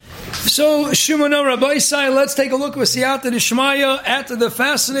So, Shimona Rabbi Sai, let's take a look with Siyata Dishmaya at the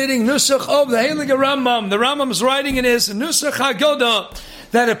fascinating Nusach of the Heilige Rambam. The Rambam is writing in his Nusach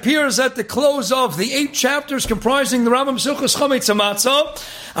Haggadah that appears at the close of the 8 chapters comprising the Rambam Silchus Chometz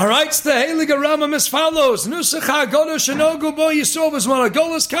HaMatzah. Alright, the Heilige Rambam as follows. Nusach Haggadah Shenogu Bo Yisov Zman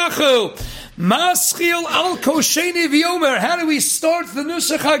Hagolas Kachu. Maschil Al Kosheni V'yomer. How do we start the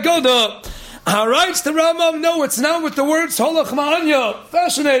Nusach Haggadah? Alright, the Rambam, no, it's not with the words Holach Ma'anya.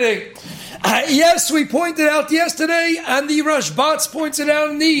 Fascinating. Yes, we pointed out yesterday, and the Rashbatz points it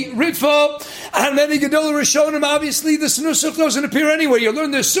out in the Ritva, and many Gedolei Rishonim, obviously the Nusach doesn't appear anywhere. You learn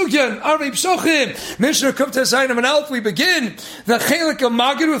the Sugyan, Arvei Psochim, Mishnah Kufta Zayin and Alf, we begin the Chelik of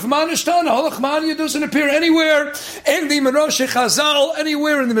Magid with Manishtan. Holach Ma'anya doesn't appear anywhere in the Merosh Chazal,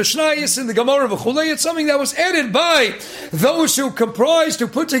 anywhere in the Mishnayos, in the Gemara of Chulei. It's something that was added by those who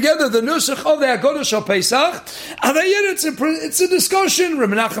put together the Nusach of the Haggadah Shal Pesach, and it's a discussion.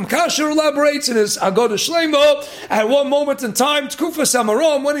 Rabbi Menachem Kasher elaborates in his Haggadah Shleimo at one moment in time, Tkufa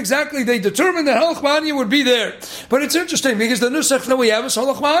Samarom, when exactly they determined that Holach Ma'anya would be there. But it's interesting because the Nusach that we have is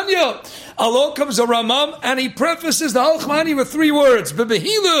Holach Ma'anya. Along comes a Ramam and he prefaces the Holach Ma'anya with 3 words: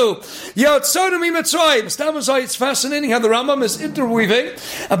 Bebehilu Yatzonu Mitzrayim. Stamazai, it's fascinating how the Ramam is interweaving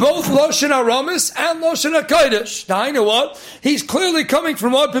both Loshen HaRamis and Loshen HaKodesh. Now I know what? He's clearly coming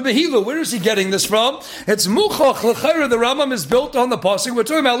from what? Bebehilu. Where is he getting this from? It's Muchach L'Chayra. The Ramam is built on the pasuk. We're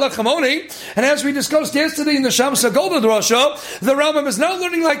talking about Lechamoni, and as we discussed yesterday in the Shams HaGolda Drasha, the Rambam is now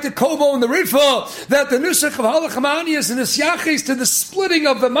learning like the Kobo and the Ritva that the Nusach of Holach Ma'anya is in the Yachis to the splitting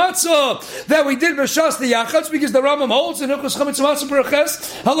of the matzah that we did B'Shas the Yachatz, because the Rambam holds in Hilchos Chametz Matzah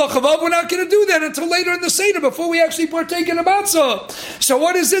B'Reches Halachavav. We're not going to do that until later in the Seder before we actually partake in the matzah. So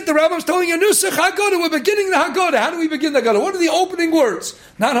what is it? The Rambam's telling you Nusach Haggadah. We're beginning the Haggadah. How do we begin the Haggadah? What are the opening words?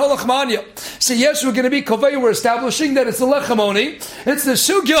 Not Holach Ma'anya. So yes, we're going to be Kovei. We're establishing that it's the Lechamoni. It's the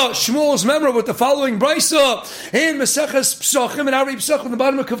Sugya Shmuel's memory with the following brisa in Maseches Psachim and Arei Psachim in the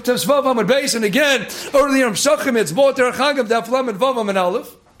bottom of Kuftes Vav Amud Beis, and again earlier in Psachim it's Bo Terach Hagav Daf Lamed Vav Amud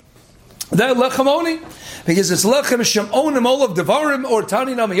Aleph. That Lechamoni, because it's Lechem Shemonim Olav Devarim or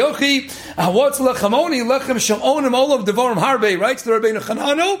Tani Namiyochi. What's Lechamoni? Lechem Shemonim Olav Devarim Harbe, writes the Rabbeinu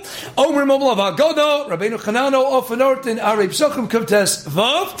Chanano, Omer Moblav Haggadah, Rabbeinu Chanano, often art in Arei Psachim Kuftes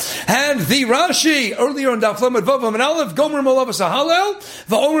Vav, and the Rashi earlier in Daf Lamed Vav Amud Aleph, Gomer Molav Sahalel,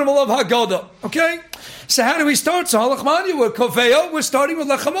 V'Omer Molav Haggadah. Okay? So how do we start? So Holach Ma'anya, we're Koveo, we're starting with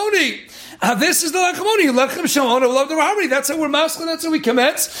Lechamoni. This is the Lechamoni, Lechem Shemon, Olav Devarim. That's how we're masculine, that's how we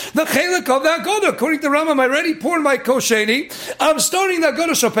commence the Chelik of the Haggadah. According to Rambam, I already poured my kosheni. I'm starting the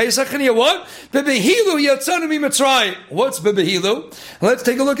Haggadah Shal Pesach, and you what? Bebehilu Yatzanu Mitzrayim. What's Bebehilu? Let's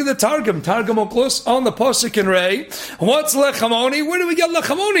take a look at the Targum. Targum Oklus on the Pasuk in Rei. What's Lechamoni? Where do we get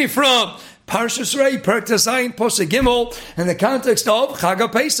Lechamoni from? Parshas Rei, Perek Tezayin, Posuk Gimel, in the context of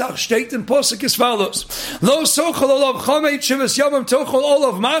Chag Pesach, state in Posuk as follows: Lo sochol olav chomet shivas yomim tochol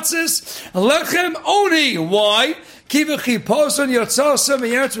olav matzis lechem oni. Why? Kivachi poson yotzasa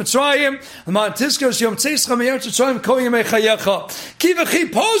meyeretz Mitzrayim mantiskos yom tzischa meyeretz Mitzrayim koyim echayecha.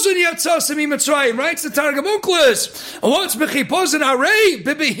 Kivachi poson yotzasa Mitzrayim. Writes the Targum Uklis. What's bechi poson arei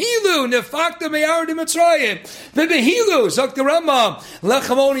bebehilu nefakta meyared Mitzrayim bebehilu zok the Rambam.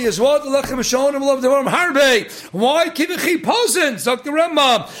 Lechamoni is what? Lechem shonim love the worm harbe. Why? Kivachi poson zok the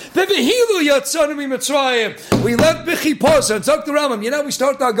Rambam bebehilu yotzanu Mitzrayim. We left bechi poson zok the Rambam. You know, we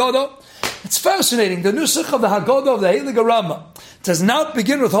start the Haggadah. It's fascinating. The Nusach of the Haggadah of the Heilige Rambam does not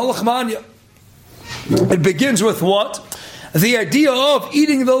begin with Holach Ma'anya. It begins with what? The idea of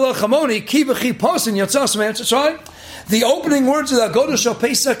eating the Lechamoni, Ki v'chi posin yatzas me'eretz. The opening words of the Haggadah Shal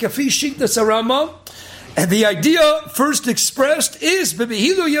Pesach Kafi Shittas Rambam. And the idea first expressed is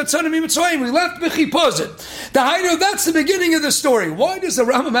Bebehilu Yatzanu Mitzrayim. We left Bechipozit. The Hainu, that's the beginning of the story. Why does the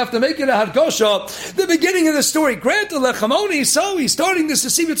Rambam have to make it a Hadgosha? The beginning of the story. Grant the Lechamoni, so he's starting this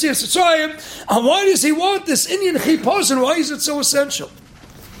Nesiv Yetzias Mitzrayim. And why does he want this Indian Chipozit? Why is it so essential?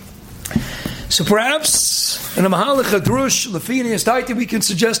 So perhaps in a Mahalach Drush Lefini Estaiti we can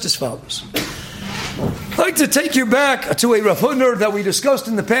suggest as follows. I'd like to take you back to a Rav Feiner that we discussed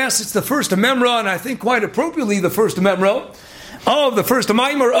in the past. It's the first Memra, and I think quite appropriately the first Memra of the first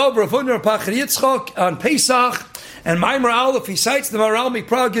Maimer of Rav Feiner Pachar Yitzchak on Pesach, and Maimer Aleph. He cites the Maral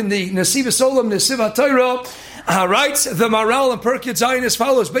Miprag in the Nesiv Solam Nesiv HaTorah, Writes the Maral and Perkid Zayin as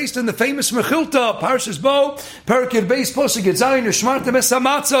follows, based on the famous Mechilta, Parshas Bo, Perkid base Posuk Zayin, Shmartem es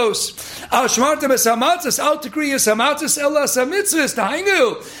Hamatzos, Shmartem es Hamatzos, Al Tikri es Hamatzos, Ela es Hamitzvos,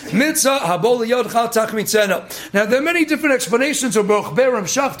 Tahainu, Mitzvah, Habol Yod Chal Tach Mitzena. Now there are many different explanations of Baruch Beram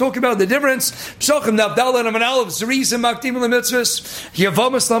Shach, talking about the difference, Psochim Navdal and Aleph, Zerizim Makdim L'Mitzvos,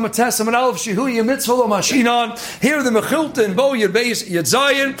 Yavamas Lamates and Aleph, Shehu Yemitzvah L'Mashinan, here the Mechilta and Bo Yod base Yod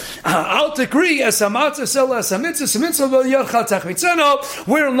Zayin, Al Tikri es Hamatzos, Ela es Hamitzvos,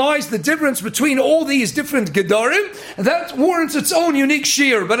 where lies the difference between all these different Gedarim, that warrants its own unique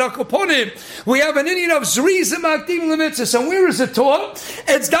shear. But Akoponim, we have an Indian of Zrizim Akdim Lemitzvos, and where is it taught?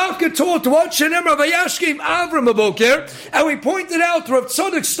 It's Dafka taught what Shenem Rav Yashkim Avram Aboker, and we pointed out Rav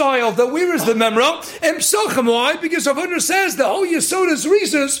Tzadok style that where is the Memra? And Psachim, why? Because Rav Hunter says the whole Yesod of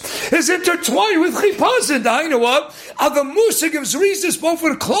Zrizis is intertwined with Chipazin. I know what? The Musig of Zrizis, both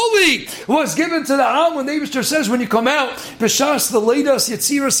for Kloli, was given to the Am when the Eibishter says, when you come out, B'shas the Leidas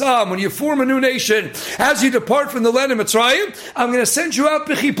Yetziras Am, when you form a new nation, as you depart from the land of Mitzrayim, I'm going to send you out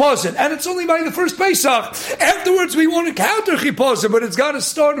b'chipazin, and it's only by the first Pesach. Afterwards, we want to counter chipazin, but it's got to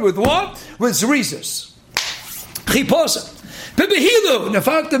start with what? With Zrizis. Chipazin. B'behilu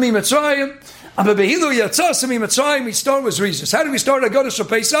nefakta mi Mitzrayim. B'behilu yatzasa mi Mitzrayim. We start with Zrizis. How do we start Haggadah Shel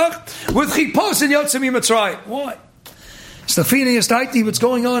Pesach? With chipazin yatsa mi Mitzrayim. Why? Stafini Yastaiti, what's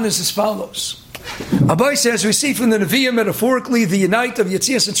going on is as follows. Abai says, we see from the Nevi'im, metaphorically, the night of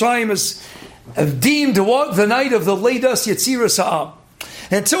Yetzias Mitzrayim is deemed what? The night of the Leidas Yetziras Ha'am.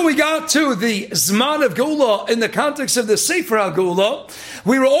 Until we got to the Zman of Geulah in the context of the Sefer HaGeulah,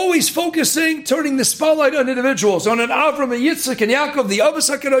 we were always focusing, turning the spotlight on individuals, on an Avram and Yitzchak and Yaakov, the Avos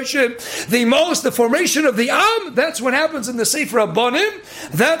HaKadoshim, the formation of the Am. That's what happens in the Sefer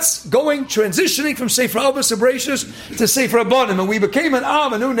HaBanim. That's transitioning from Sefer Avos HaBreishis to Sefer HaBanim. And we became an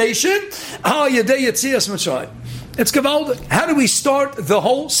Am, a new nation, Al Yedei Yetzias Mitzrayim. It's Gavaldik. How do we start the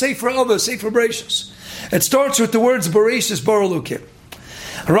whole Sefer Avos, Sefer Breishis? It starts with the words Bereshis Bara Elokim.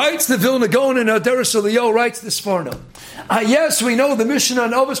 Writes the Vilna Gaon and Aderes Eliyahu, writes the Sforno. Yes, we know the Mishnah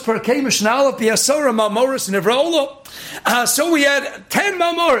and Avos Perkei Mishnah Aleph Yasara Mamoris and Evraola. So we had 10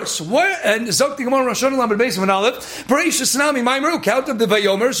 Mamoris. And Zok the Gemara Rosh Hashanah Lamed Beis and Aleph. Bereshis Nami Maimeru. Count of the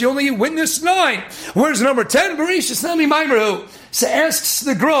Vayomers. You only witnessed 9. Where's number 10? Bereshis Nami Maimeru. So asks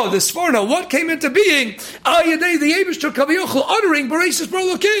the Gra, the Sforno, what came into being? Al Yedei the Eibushter Kaviyachol uttering Bereshis Bara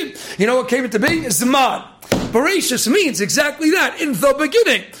Elokim. You know what came into being? Zman. Bereshis means exactly that, in the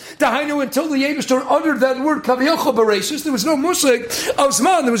beginning. Dahainu, until the Eibishter uttered that word Kaviyachol Bereshis, there was no musig of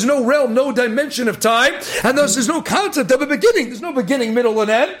Zman, there was no realm, no dimension of time, and thus there's no concept of a beginning. There's no beginning, middle,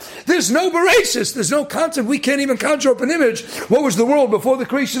 and end. There's no Bereshis. There's no concept. We can't even conjure up an image. What was the world before the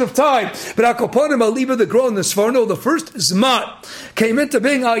creation of time? But Akoponim, Aliba, the Gra, and the Sforno, the first Zman came into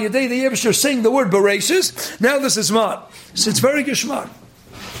being Al Yedei, the Eibishter saying the word Bereshis. Now this is Zman. So it's very Geshmak.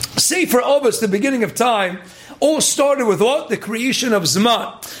 Sefer Avos, the beginning of time, all started with what? The creation of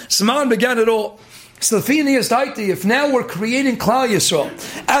Zman. Zman began it all. If now we're creating Klal Yisrael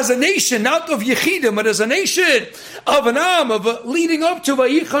as a nation, not of Yechidim, but as a nation of an Am, of leading up to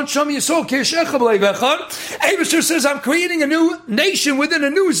Vayichan Sham Yisrael Ke'eshecha B'lei Vechad. Eibishter says, I'm creating a new nation within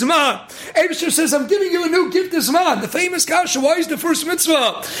a new Zman. Eibishter says, I'm giving you a new gift of Zman. The famous Kasha, why is the first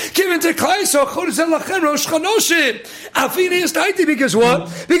mitzvah given to Klal Yisrael? Chodesh Elachem Rosh Chanoshim. Afini is Taiti, because what?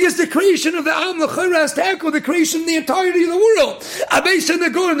 Because the creation of the Am L'chayra has to echo the creation of the entirety of the world. Based on the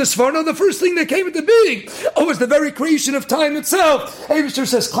Gur and the Sforno, the first thing that came into being was the very creation of time itself. Eibishter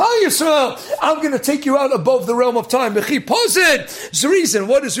says, Klal Yisrael, I'm going to take you out above the realm of time. B'chipazin, Zrizin.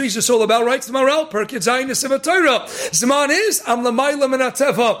 What is Zrizin all about? Writes the Maral, Perkid Zayin Neseva Torah. Zman is, I'm l'mayla min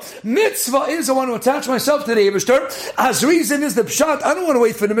hateva. Mitzvah is, I want to attach myself to the Eibishter. Zrizin is the pshat. I don't want to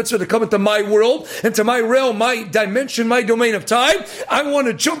wait for the mitzvah to come into my world, into my realm, my dimension, my domain of time. I want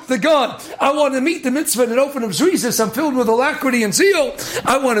to jump the gun. I want to meet the mitzvah in an open of Zrizis. I'm filled with alacrity and zeal.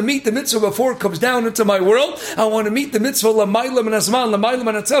 I want to meet the mitzvah before it comes down into my world. I want to meet the mitzvah l'mayla min hazman, l'mayla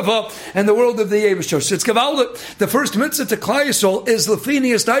min hateva, and the world of the Eibishter. So it's Gavaldik. The first mitzvah to Klal Yisrael is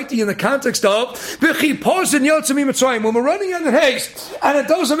Lefini Estaiti in the context of B'chipazin Yotzei Mitzrayim. When we're running out of haste, and it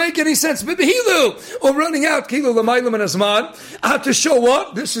doesn't make any sense, B'behilu, we're running out, Kilu l'mayla min hazman, to show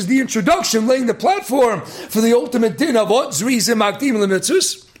what? This is the introduction, laying the platform for the ultimate din of what? Zrizim Makdim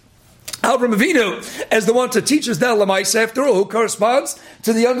l'mitzvus. Avram Avinu as the one to teach us that Lamaisa, after all, who corresponds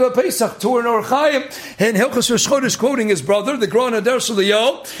to the end of Pesach, Torah and Or Chaim, and Hilchos Rosh Chodesh quoting his brother, the Gran Ader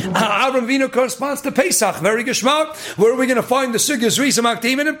Shaliyo. Avram Avinu corresponds to Pesach. Very geschmack. Where are we going to find the Sugyas Rizim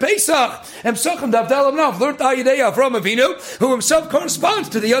Akdimin in Pesach? And Pesachim Davdalam Nav learned Ayidei Avram Avinu, who himself corresponds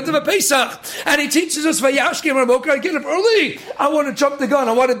to the end of Pesach, and he teaches us Vayashkim Raboka. I get up early. I want to jump the gun.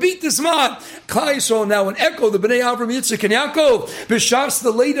 I want to beat this man. Klai Yisrael now an echo the Bnei Avram Yitzchak and Yaakov. B'shas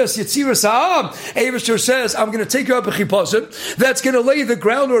the latest Yitzira Sa'am. Avishur says, I'm going to take you up a chiposim that's going to lay the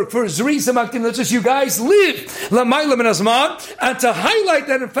groundwork for Zrizim Akdim. That's just you guys live L'mayla min Azman. And to highlight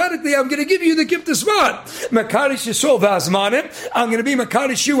that emphatically, I'm going to give you the gift of Zman. Makarish Yisrael v'Azmanim. I'm going to be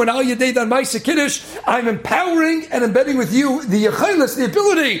Makarish you and Al Yadei Dan Maisa Kiddush. I'm empowering and embedding with you the Yechilas, the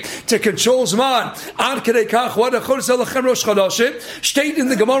ability to control Zman. Ad Kedei Kach, what a Chorz Elachem Rosh Chodashim. State in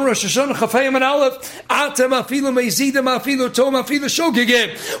the Gemara Rosh Hashanah Chafayim and Aleph. Atem afilu meizidim afilu tom afilu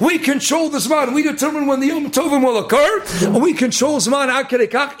shogigim. We control the Zman. We determine when the Yom Tovim will occur. And we control Zman Ad Kedei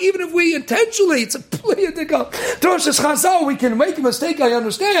Kach. Even if we intentionally, it's a political Droshes Chazal, we can make a mistake, I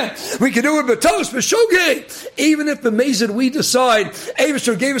understand. We can do it b'tos, b'shogeg. Even if b'mezid we decide,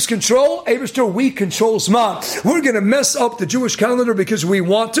 Avishur gave us control, Avishur, we control Zman. We're going to mess up the Jewish calendar because we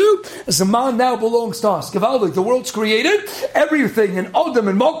want to. Zman now belongs to us. Gavaldik, the world's created, everything in Odom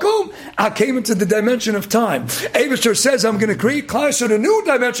and Mokum, I came into the dimension of time. Avishur says, I'm going to create Klash in a new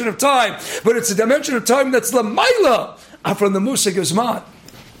dimension of time, but it's a dimension of time that's Lamaila from the Musig of Zman.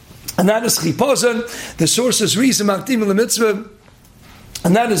 And that is Chipazon, the source is Rizim Akdim L'Mitzvah,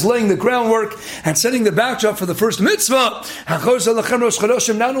 and that is laying the groundwork and setting the backdrop for the first mitzvah.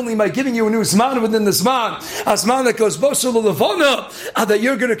 Not only am I giving you a new Zman within the Zman, a Zman that goes Bosel Levana, that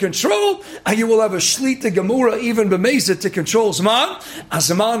you're going to control, and you will have a Shlita Gemura, even B'mezit, to control Zman. A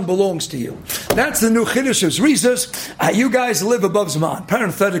Zman belongs to you. That's the new Chiddush of Zrizas. You guys live above Zman.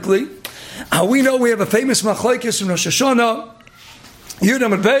 Parenthetically, we know we have a famous Machlekes from Rosh Hashanah,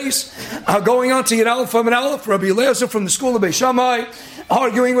 Yudam and Beis, going on to Yud Aleph and Aleph, Rabbi Eliezer from the school of Beis Shammai,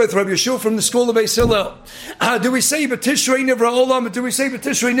 arguing with Rabbi Yeshua from the school of Beis Hillel. Do we say B'tishrei Nivra Olam? Do we say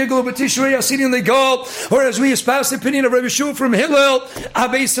B'tishrei Nigla, B'tishrei Asidin Legal? Or as we espouse the opinion of Rabbi Yeshua from Hillel,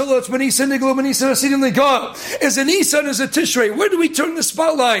 Beis Hillel, it's B'nisa Nigla, B'nisa Asidin Legal. Is a Nisan, is a Tishrei? Where do we turn the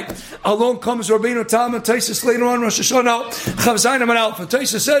spotlight? Along comes Rabbeinu Tam and Taisus later on, Rosh Hashanah, Chav Zayin and Alpha.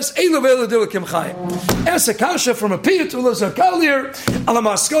 Taisus says, Eilu V'elu Dilakim Chayim. As a kasha from a Piyat to Lazar Kalir,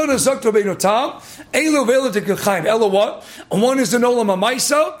 Alamaskona Zok Rabbeinu Tam, Eilu V'elu Dilakim Chayim. Ela what? One is the Olam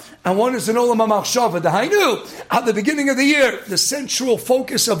Maisa, and one is an Olam HaMachshava. The Hainu, at the beginning of the year, the central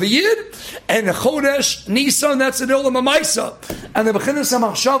focus of the Yid, and the Chodesh, Nisan, that's an Olam HaMaisa. And the Bechinas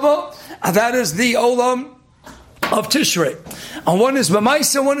HaMachshava, and that is the Olam of Tishrei. And one is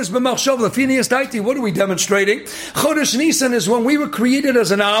B'maisa, one is B'machshav. Lefinias Daiti, what are we demonstrating? Chodesh Nisan is when we were created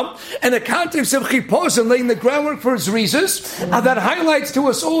as an Am, and the context of Chipos and laying the groundwork for its reasons, and that highlights to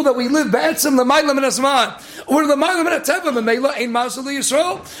us all that we live Ba'etzim L'mayla Min Azman, or L'mayla Min Ateva M'meila Ein Mazal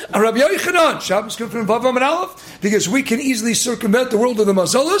Yisrael. And Rabbi Yochanan, Shabbos comes from Vavam and Aleph, because we can easily circumvent the world of the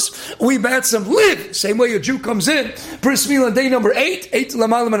Mazalas. We Ba'etzim live, same way a Jew comes in, Bris Milah day number 8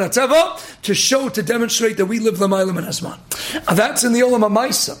 L'mayla Min Ateva, to show, to demonstrate that we live L'mayla Min Azman. That's in the Olam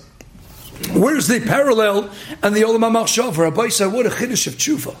HaMaisa. Where's the parallel and the Olam HaMachshava? Rabbi said, what a Chiddush of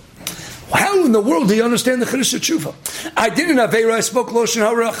Tshuva. How in the world do you understand the Chiddush of Tshuva? I did an Aveira, I spoke Loshen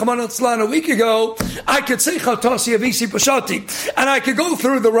Hara Chaman Atzlan a week ago. I could say Chatasi Avisi Pashati, and I could go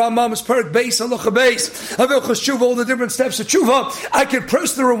through the Rambam's Perik Beis, Halacha Beis, Avilchas Tshuva, all the different steps of Tshuva. I could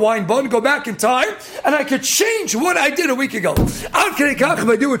press the rewind button, go back in time, and I could change what I did a week ago. Ad Kedei Kach, if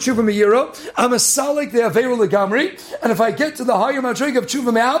I do a Tshuva Me'ira, I'm a Salik, the Aveira Legamri, and if I get to the higher Madrig of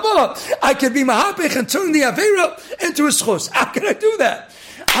Tshuva Me'aba, I could be Mahapech and turn the Aveira into a Schos. How can I do that?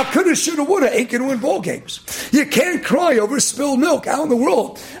 How coulda, shoulda, woulda ain't gonna win ball games. You can't cry over spilled milk. How in the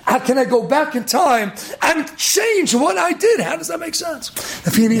world? How can I go back in time and change what I did? How does that make sense?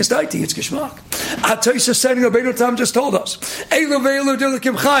 The Phineas Daiti, it's Geshmak. Ataysa setting Rabbeinu Tam just told us. Eilu ve'elu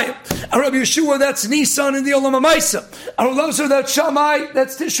dilikim chayim. Rabbi Yeshua, that's Nisan in the Olam HaMaisa. Elazar, that's Shammai,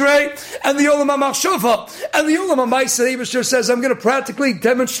 that's Tishrei, and the Olam HaMachshava. And the Olam HaMaisa, the Eibusher says, I'm going to practically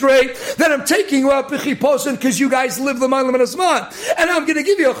demonstrate that I'm taking you out b'chiposin because you guys live the Ma'alim and Azman. And I'm going to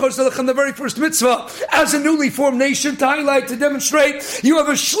give you a Chosdalach on the very first mitzvah as a newly formed nation to highlight, to demonstrate you have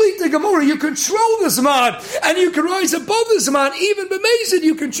a Shlita Gemara, you control the Zman, and you can rise above the Zman, even b'mezid,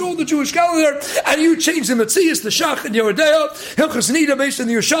 you control the Jewish calendar, and you change the Metzias, the Shach, and Yeridea, Hilchas Nida, based on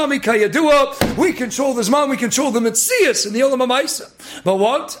the Yerushalmi, Kayadua, we control the Zman, we control the Metzias, and the Olam HaMaisa. But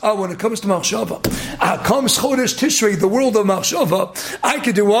what? When it comes to Machshava, comes Chodesh Tishrei, the world of Machshava, I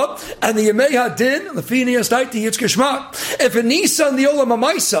could do what? And the Yemei HaDin, the Finias Daiti, Yitz Geshmak. If in Nisan, the Olam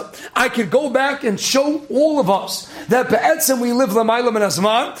HaMaisa, I could go back and show all of us that Be'etzem we live L'maylam and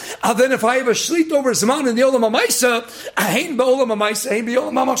Azman, and then if I have a shlit over Zman in the Olam HaMaisa, I ain't Ba'olam HaMaisa, I ain't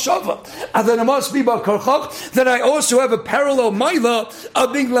Ba'olam HaMachshava. And then it must be Ba'karchach, that I also have a parallel Maila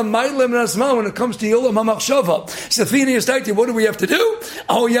of being L'maylam and Azman when it comes to the Olam HaMachshava. So Finias Daiti, what do we have to do?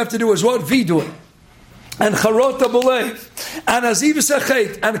 All you have to do is what? Viduin. And Charota Bolev, and Aziv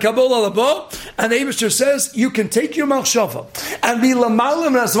Sachet, and Kabul Alaba, and Abishter says, you can take your Machshava, and be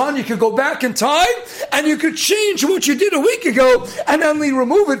Lamalim Razvan, you could go back in time, and you could change what you did a week ago, and only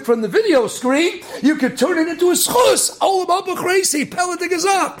remove it from the video screen, you could turn it into a schus, all about crazy, Pellet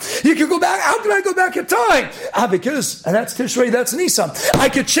Gazah. You could go back, how can I go back in time? Because, and that's Tishrei, that's Nisan. I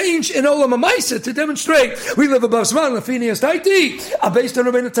could change in Olam HaMaisa to demonstrate, we live above Zman, Lafinias Daiti, based on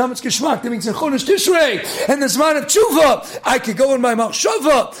Rabbeinu Tamitz Geshmak, that means in Chodesh Tishrei, and the Zman of Tshuva, I could go in my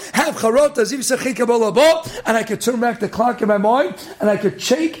Machshava, have Charot, Aziv Sechik Kabbalah Bo, and I could turn back the clock in my mind, and I could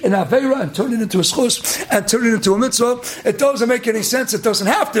shake an Aveira and turn it into a schus, and turn it into a mitzvah. It doesn't make any sense, it doesn't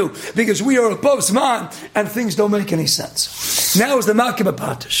have to, because we are above Zman, and things don't make any sense. Now is the Makib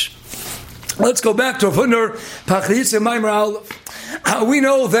Patish. Let's go back to Avunder, Pachritz and Maimer Aleph. We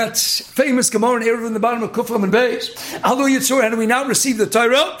know that famous Gemara and Erev in the bottom of Kuflam and Beis. Although Yitzhak, and we now receive the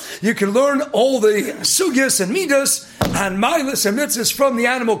Torah, you can learn all the sugyas and midas and milas and mitzvahs from the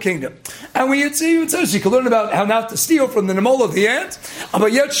animal kingdom. And we even says you can learn about how not to steal from the nemol of the ant.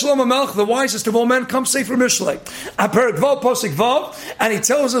 But yet Shlomo Melech, the wisest of all men, comes Sefer Mishlei. Perik Vav Pasuk Vav, and he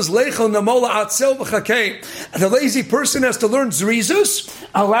tells us Leichel Nemola Atzel V'Chakei. The lazy person has to learn zrizus,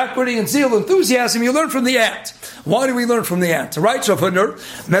 alacrity, and zeal, enthusiasm. You learn from the ant. Why do we learn from the ant? Right, so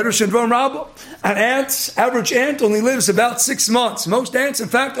Medrash and Dvar Rabbah. An ant, average ant, only lives about 6 months. Most ants, in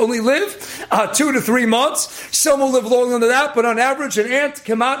fact, only live 2 to 3 months. Some will live longer than that, but on average, an ant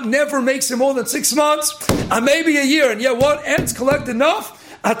never makes it more than 6 months, maybe a year. And yet, what? Ants collect enough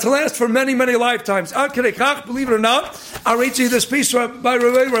to last for many, many lifetimes. Believe it or not, I'll read to you this piece by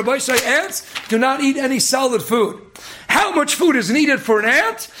Rabbi Feiner. Ants do not eat any solid food. How much food is needed for an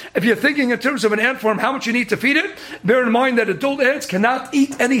ant? If you're thinking in terms of an ant farm, how much you need to feed it, bear in mind that adult ants cannot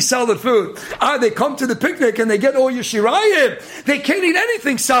eat any solid food. They come to the picnic and they get all your shiurim. They can't eat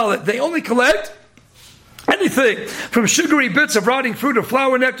anything solid. They only collect anything from sugary bits of rotting fruit or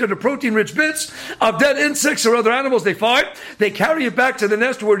flower nectar to protein-rich bits of dead insects or other animals they find. They carry it back to the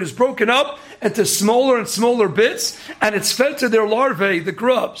nest where it is broken up into smaller and smaller bits, and it's fed to their larvae, the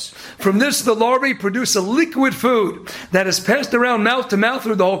grubs. From this, the larvae produce a liquid food that is passed around mouth to mouth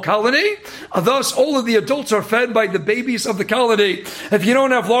through the whole colony. Thus, all of the adults are fed by the babies of the colony. If you don't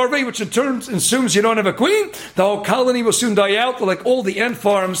have larvae, which in turn assumes you don't have a queen, the whole colony will soon die out, like all the ant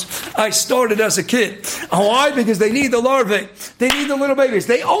farms I started as a kid. Why? Because they need the larvae. They need the little babies.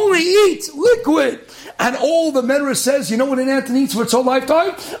 They only eat liquid. And all the Medrash says, you know what an ant eats for its whole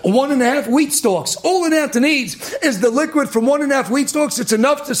lifetime? 1.5 wheat stalks. All an ant needs is the liquid from 1.5 wheat stalks. It's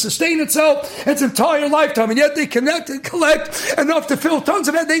enough to sustain itself its entire lifetime. And yet they collect enough to fill tons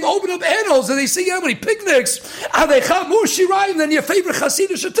of ants. They open up animals and they see how many picnics. And they have more shirayim than your favorite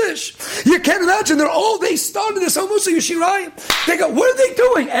Hasidic Shatish. You can't imagine. They started this almost like shirayim. They go, what are they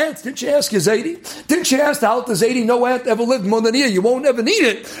doing? Ants. Didn't you ask your Zaidi? Didn't you ask the Alta Zaidi? No ant ever lived more than a year. You won't ever need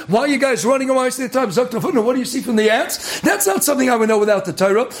it. Why are you guys running around the time? What do you see from the ants? That's not something I would know without the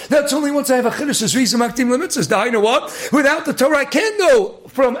Torah. That's only once I have a chiddush as reason maktim lemitzvahs. I know what? Without the Torah, I can't know.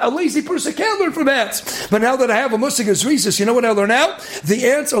 From a lazy person can't learn from ants. But now that I have a musig as reason, you know what I learn now? The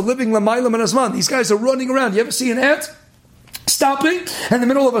ants are living l'maylam and azman. These guys are running around. You ever see an ant stopping in the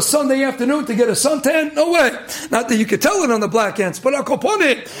middle of a Sunday afternoon to get a suntan? No way. Not that you could tell it on the black ants, but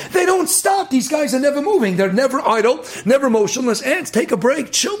they don't stop. These guys are never moving. They're never idle, never motionless. Ants, take a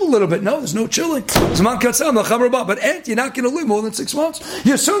break, chill a little bit. No, there's no chilling. But ant, you're not going to live more than 6 months.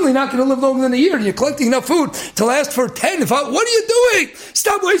 You're certainly not going to live longer than a year. You're collecting enough food to last for 10. What are you doing?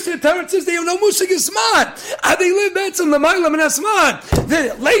 Stop wasting time. It says they have no musig isman. They live betzim l'maylam and asman.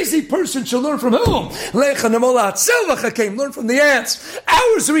 The lazy person should learn from whom? Learn from the the ants.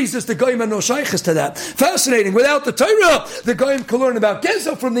 Our Zrizis, the Goyim are no shaykhs to that. Fascinating. Without the Torah, the Goyim can learn about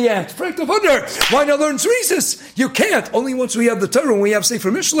Gezel from the ant. Why not learn Zrizis? You can't. Only once we have the Torah, when we have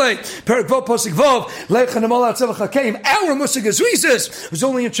Sefer Mishlei, Perak Vav, Pasuk Vav, Lechan Amal Atzevach HaKeim. Our Musig is Zrizis was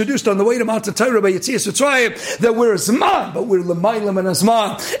only introduced on the way to Mount Torah by Yetzias Mitzrayim, that we're Zman, but we're L'maylam and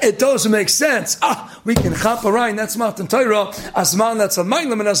Azman. It doesn't make sense. We can Chaparayin, that's Mount Torah. Azman, that's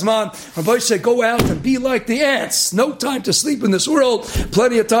L'maylam and Azman. Rabbi say, go out and be like the ants. No time to sleep in this world.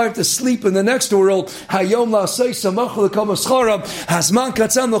 Plenty of time to sleep in the next world. Hayom la'asei samach l'kam ascharab. Hazman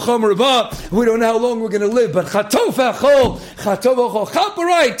katzam l'cham rabah. We don't know how long we're going to live, but chatov achol,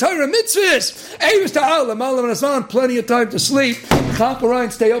 chaparai, Torah mitzvahs. Eivus ta'al, l'malam and Azman, plenty of time to sleep.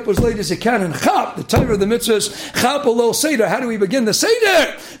 Chaparai, stay up as late as you can, and chap, the Torah of the mitzvahs, chap alol seder. How do we begin the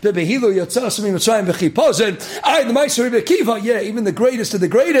seder? Bebehilu yatzasmi mitzrayim v'chipozin. The Meiser Rebbe Akiva, even the greatest of the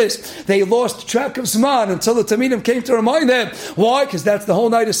greatest, they lost track of Zman until the Talmidim came to remind them. Why? Because that's the whole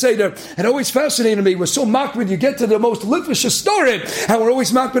night of Seder. It always fascinated me. We're so makbid, you get to the most lifish story, and we're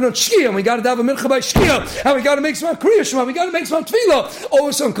always makbid on Shkia, and we got to have a mincha by Shkia, and we got to make some Kriya Shema, we got to make some Tefillah. All of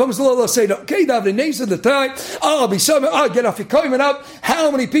a sudden comes the Lord Seder. Okay, David, names of the time. I'll be some. I'll get off your coming up. How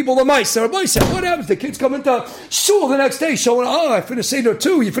many people are mice? Rabbi said, what happens? The kids come into shul the next day showing, I finished Seder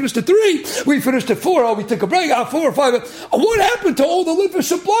 2, you finished at 3, we finished at 4, we took a break, 4 or 5. What happened to all the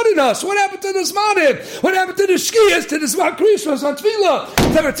lifish of blood in us? What happened to the Zmanim? What happened to the Shkiyas, to the Zman Krishmas on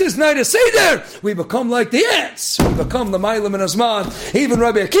Tefillah? There it is, night of Seder. We become like the ants. We become the Mailim and Azman. Even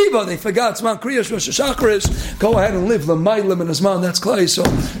Rabbi Akiva, they forgot Zman Kriyas, Rosh Hashanah. Go ahead and live the Mailim and Azman. That's Klai. So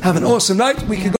have an awesome night. We can go